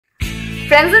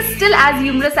Friends is still as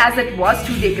humorous as it was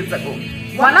 2 decades ago.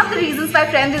 One of the reasons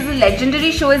why Friends is a legendary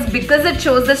show is because it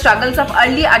shows the struggles of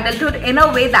early adulthood in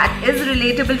a way that is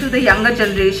relatable to the younger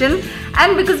generation,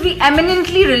 and because we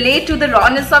eminently relate to the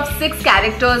rawness of 6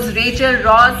 characters: Rachel,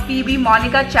 Ross, Phoebe,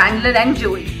 Monica, Chandler and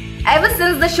Joey. Ever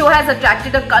since the show has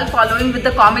attracted a cult following, with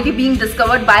the comedy being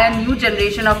discovered by a new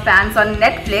generation of fans on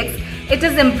Netflix, it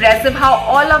is impressive how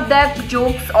all of their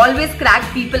jokes always crack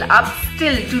people up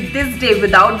still to this day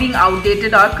without being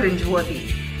outdated or cringeworthy.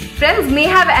 Friends may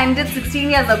have ended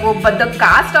 16 years ago, but the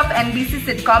cast of NBC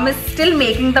sitcom is still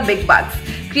making the big bucks.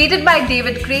 Created by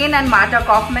David Crane and Marta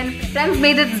Kaufman, Friends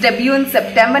made its debut in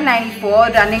September '94,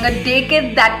 running a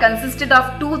decade that consisted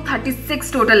of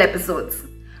 236 total episodes.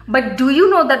 But do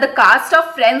you know that the cast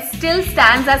of Friends still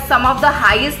stands as some of the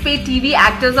highest paid TV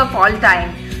actors of all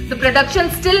time? The production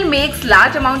still makes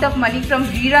large amount of money from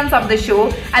reruns of the show,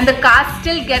 and the cast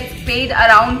still gets paid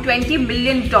around $20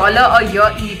 million a year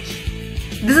each.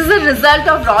 This is a result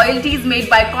of royalties made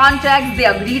by contracts they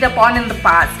agreed upon in the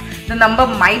past. The number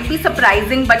might be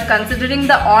surprising, but considering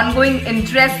the ongoing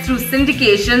interest through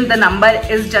syndication, the number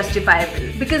is justifiable.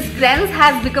 Because Friends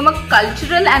has become a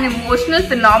cultural and emotional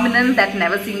phenomenon that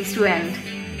never seems to end.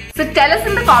 So tell us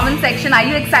in the comment section, are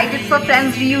you excited for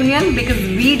Friends reunion? Because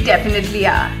we definitely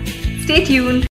are. Stay tuned.